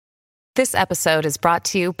This episode is brought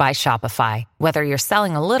to you by Shopify. Whether you're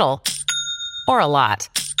selling a little or a lot,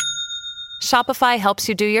 Shopify helps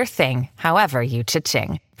you do your thing, however you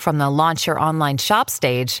cha-ching. From the launch your online shop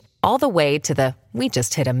stage, all the way to the we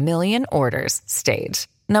just hit 1 million orders stage.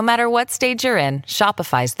 No matter what stage you're in,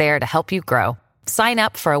 Shopify's there to help you grow. Sign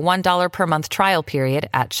up for a $1 per month trial period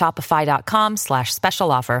at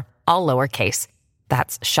shopify.com/special offer, all lowercase.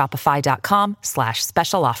 That's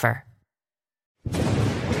shopify.com/special offer.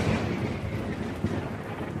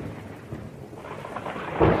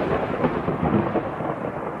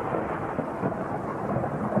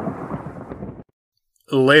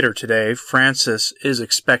 Later today, Francis is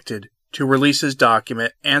expected to release his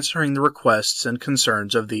document answering the requests and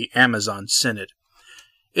concerns of the Amazon Synod.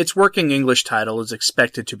 Its working English title is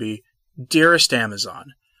expected to be Dearest Amazon,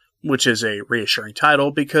 which is a reassuring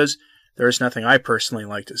title because there is nothing I personally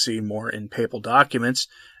like to see more in papal documents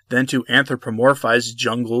than to anthropomorphize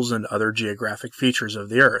jungles and other geographic features of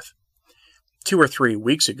the earth. 2 or 3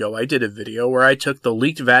 weeks ago, I did a video where I took the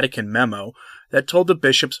leaked Vatican memo that told the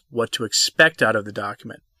bishops what to expect out of the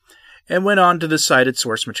document, and went on to the cited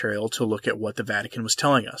source material to look at what the Vatican was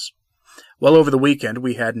telling us. Well, over the weekend,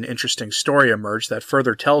 we had an interesting story emerge that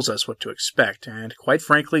further tells us what to expect, and quite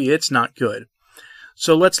frankly, it's not good.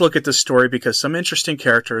 So let's look at this story because some interesting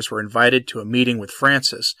characters were invited to a meeting with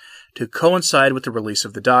Francis to coincide with the release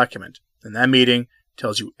of the document, and that meeting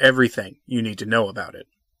tells you everything you need to know about it.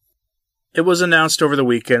 It was announced over the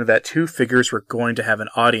weekend that 2 figures were going to have an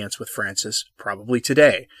audience with Francis, probably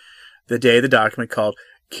today, the day the document called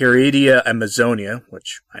Querida Amazonia,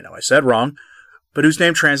 which I know I said wrong, but whose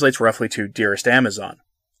name translates roughly to Dearest Amazon.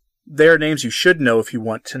 They are names you should know if you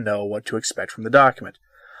want to know what to expect from the document.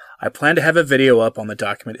 I plan to have a video up on the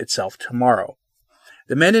document itself tomorrow.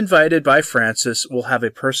 The men invited by Francis will have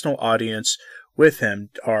a personal audience with him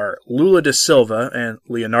are Lula da Silva and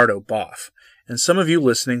Leonardo Boff, and some of you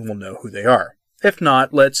listening will know who they are. If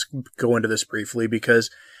not, let's go into this briefly because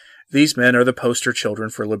these men are the poster children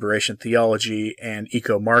for liberation theology and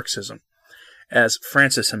eco-Marxism. As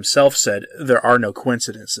Francis himself said, there are no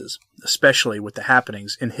coincidences, especially with the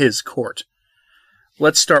happenings in his court.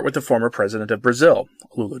 Let's start with the former president of Brazil,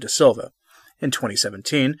 Lula da Silva. In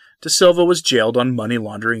 2017, da Silva was jailed on money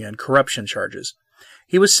laundering and corruption charges.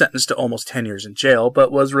 He was sentenced to almost 10 years in jail,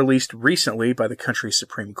 but was released recently by the country's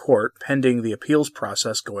Supreme Court, pending the appeals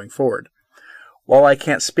process going forward. While I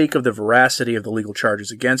can't speak of the veracity of the legal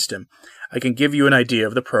charges against him, I can give you an idea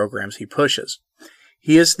of the programs he pushes.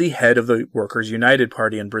 He is the head of the Workers' United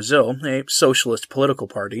Party in Brazil, a socialist political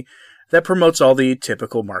party that promotes all the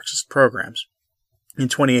typical Marxist programs. In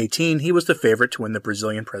 2018, he was the favorite to win the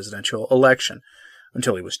Brazilian presidential election,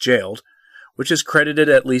 until he was jailed, which is credited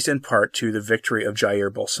at least in part to the victory of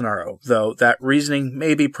Jair Bolsonaro, though that reasoning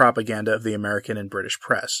may be propaganda of the American and British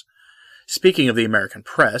press. Speaking of the American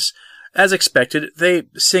press, as expected, they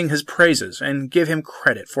sing his praises and give him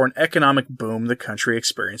credit for an economic boom the country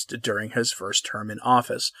experienced during his first term in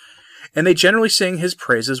office, and they generally sing his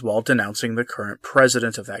praises while denouncing the current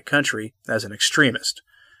president of that country as an extremist.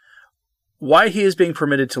 Why he is being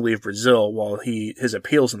permitted to leave Brazil while his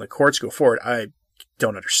appeals in the courts go forward, I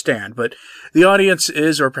don't understand, but the audience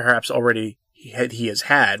is, or perhaps already he has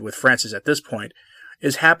had with Francis at this point,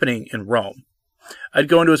 is happening in Rome. I'd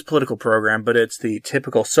go into his political program, but it's the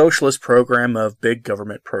typical socialist program of big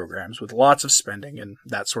government programs with lots of spending and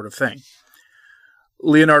that sort of thing.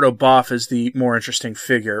 Leonardo Boff is the more interesting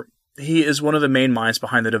figure. He is one of the main minds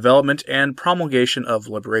behind the development and promulgation of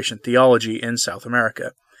liberation theology in South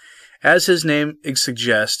America. As his name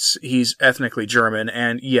suggests, he's ethnically German,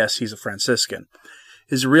 and yes, he's a Franciscan.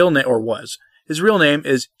 His real name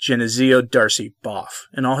is Genizio Darcy Boff,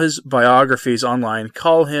 and all his biographies online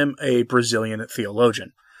call him a Brazilian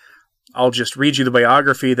theologian. I'll just read you the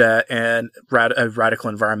biography that a radical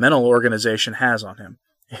environmental organization has on him.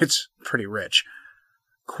 It's pretty rich.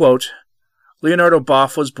 Quote, Leonardo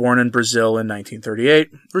Boff was born in Brazil in 1938,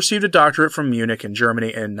 received a doctorate from Munich in Germany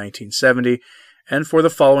in 1970, and for the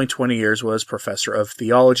following 20 years was professor of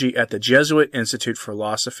theology at the Jesuit Institute for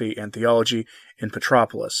Philosophy and Theology in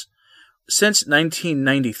Petrópolis. Since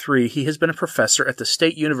 1993, he has been a professor at the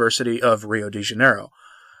State University of Rio de Janeiro,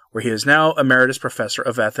 where he is now Emeritus Professor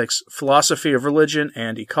of Ethics, Philosophy of Religion,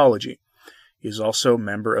 and Ecology. He is also a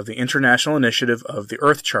member of the International Initiative of the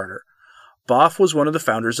Earth Charter. Boff was one of the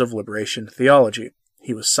founders of liberation theology.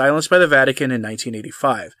 He was silenced by the Vatican in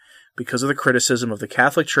 1985 because of the criticism of the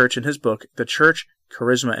Catholic Church in his book, The Church,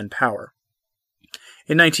 Charisma and Power.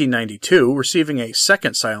 In 1992, receiving a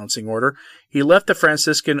second silencing order, he left the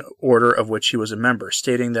Franciscan order of which he was a member,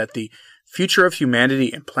 stating that the future of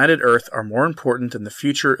humanity and planet Earth are more important than the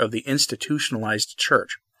future of the institutionalized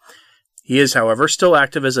church. He is, however, still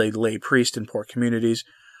active as a lay priest in poor communities,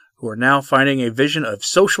 who are now finding a vision of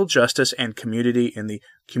social justice and community in the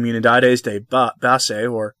Comunidades de Base,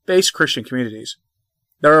 or base Christian communities.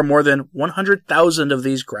 There are more than 100,000 of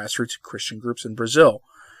these grassroots Christian groups in Brazil,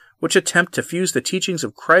 which attempt to fuse the teachings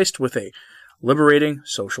of Christ with a liberating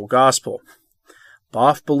social gospel.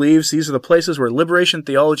 Boff believes these are the places where liberation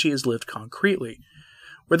theology is lived concretely,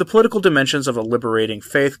 where the political dimensions of a liberating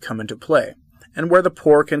faith come into play, and where the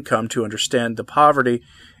poor can come to understand the poverty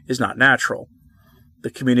is not natural.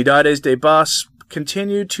 The Comunidades de Base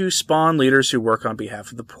continue to spawn leaders who work on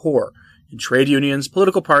behalf of the poor, in trade unions,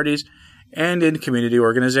 political parties, and in community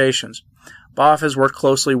organizations. Boff has worked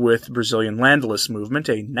closely with the Brazilian Landless Movement,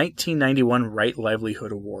 a 1991 Right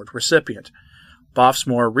Livelihood Award recipient. Boff's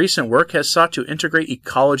more recent work has sought to integrate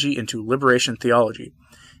ecology into liberation theology.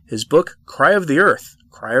 His book, Cry of the Earth,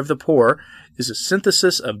 Cry of the Poor, is a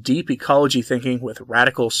synthesis of deep ecology thinking with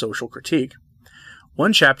radical social critique.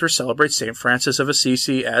 One chapter celebrates St. Francis of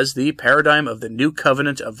Assisi as the paradigm of the new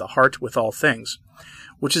covenant of the heart with all things,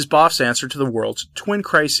 which is Boff's answer to the world's twin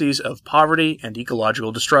crises of poverty and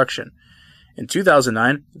ecological destruction. In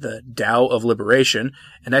 2009, the Tao of Liberation,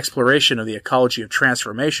 an exploration of the ecology of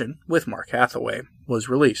transformation, with Mark Hathaway, was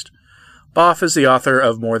released. Boff is the author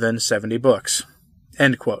of more than 70 books.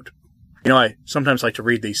 End quote. I sometimes like to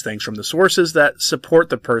read these things from the sources that support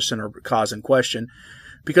the person or cause in question,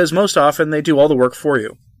 because most often they do all the work for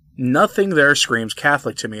you. Nothing there screams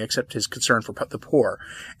Catholic to me except his concern for the poor,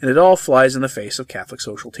 and it all flies in the face of Catholic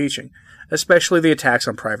social teaching, especially the attacks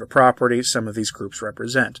on private property some of these groups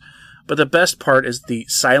represent. But the best part is the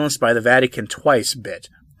silenced by the Vatican twice bit.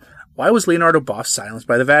 Why was Leonardo Boff silenced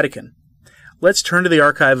by the Vatican? Let's turn to the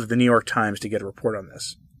archive of the New York Times to get a report on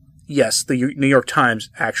this. Yes, the New York Times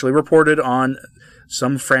actually reported on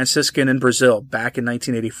some Franciscan in Brazil back in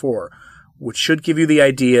 1984, which should give you the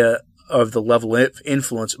idea of the level of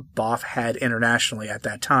influence Boff had internationally at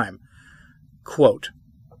that time. Quote,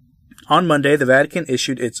 on Monday, the Vatican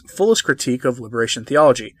issued its fullest critique of liberation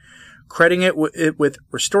theology, crediting it with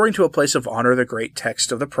restoring to a place of honor the great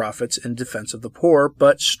text of the prophets in defense of the poor,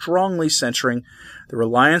 but strongly censuring the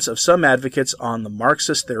reliance of some advocates on the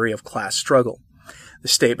Marxist theory of class struggle. The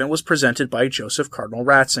statement was presented by Joseph Cardinal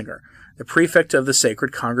Ratzinger, the prefect of the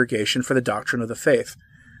Sacred Congregation for the Doctrine of the Faith,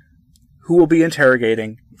 who will be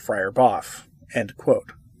interrogating Friar Boff. End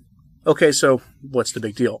quote. Okay, so what's the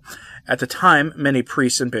big deal? At the time, many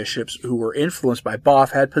priests and bishops who were influenced by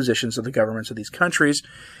Boff had positions in the governments of these countries,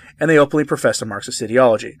 and they openly professed a Marxist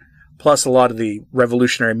ideology. Plus, a lot of the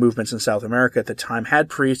revolutionary movements in South America at the time had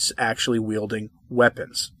priests actually wielding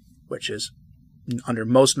weapons, which is, under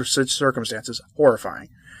most circumstances, horrifying.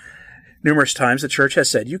 Numerous times the Church has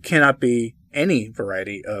said you cannot be any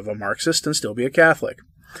variety of a Marxist and still be a Catholic.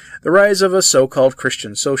 The rise of a so-called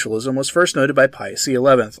Christian socialism was first noted by Pius XI,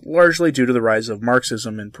 largely due to the rise of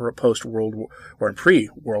Marxism in post-World War, or in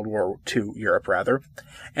pre-World War II Europe,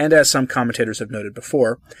 and as some commentators have noted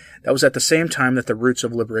before, that was at the same time that the roots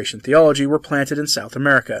of liberation theology were planted in South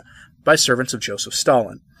America by servants of Joseph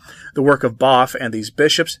Stalin. The work of Boff and these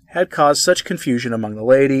bishops had caused such confusion among the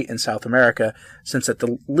laity in South America since at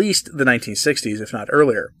the least the 1960s, if not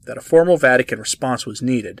earlier, that a formal Vatican response was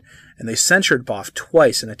needed, and they censured Boff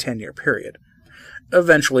twice in a 10-year period.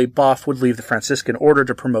 Eventually, Boff would leave the Franciscan order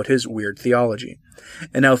to promote his weird theology,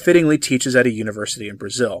 and now fittingly teaches at a university in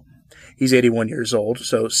Brazil. He's 81 years old,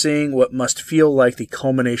 so seeing what must feel like the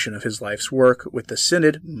culmination of his life's work with the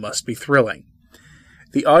Synod must be thrilling.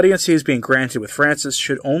 The audience he is being granted with Francis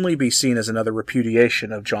should only be seen as another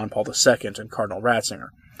repudiation of John Paul II and Cardinal Ratzinger.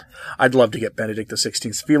 I'd love to get Benedict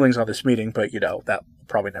XVI's feelings on this meeting, but, that will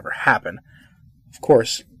probably never happen. Of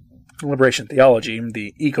course, liberation theology,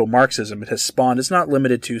 the eco-Marxism it has spawned, is not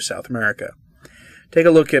limited to South America. Take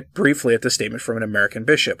a look briefly at the statement from an American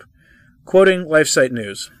bishop. Quoting LifeSite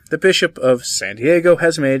News, the Bishop of San Diego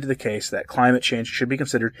has made the case that climate change should be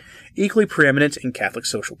considered equally preeminent in Catholic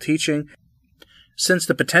social teaching, since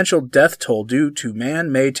the potential death toll due to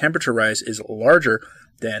man-made temperature rise is larger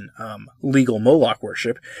than legal Moloch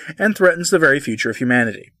worship and threatens the very future of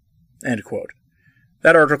humanity. End quote.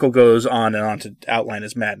 That article goes on and on to outline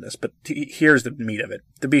his madness, but here's the meat of it.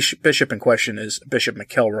 The bishop in question is Bishop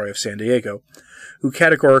McElroy of San Diego, who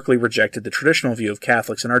categorically rejected the traditional view of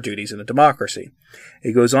Catholics and our duties in a democracy.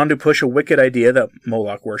 He goes on to push a wicked idea that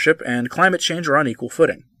Moloch worship and climate change are on equal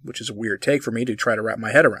footing, which is a weird take for me to try to wrap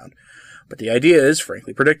my head around. But the idea is,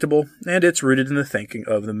 frankly, predictable, and it's rooted in the thinking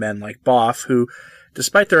of the men like Boff, who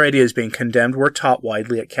despite their ideas being condemned, were taught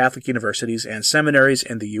widely at Catholic universities and seminaries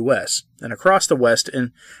in the U.S. and across the West,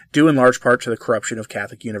 due in large part to the corruption of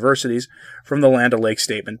Catholic universities, from the Land O'Lakes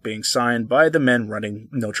statement being signed by the men running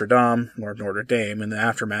Notre Dame, or Notre Dame, in the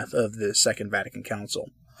aftermath of the Second Vatican Council.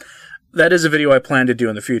 That is a video I plan to do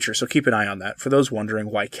in the future, so keep an eye on that for those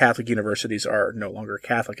wondering why Catholic universities are no longer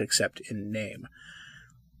Catholic except in name.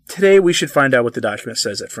 Today, we should find out what the document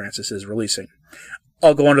says that Francis is releasing.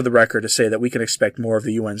 I'll go onto the record to say that we can expect more of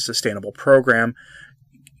the UN's sustainable program,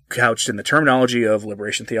 couched in the terminology of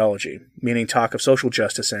liberation theology, meaning talk of social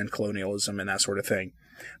justice and colonialism and that sort of thing.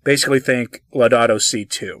 Basically think Laudato Si'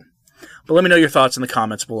 2. But let me know your thoughts in the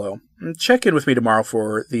comments below. And check in with me tomorrow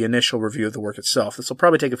for the initial review of the work itself. This will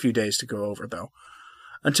probably take a few days to go over, though.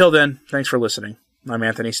 Until then, thanks for listening. I'm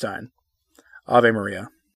Anthony Stein. Ave Maria.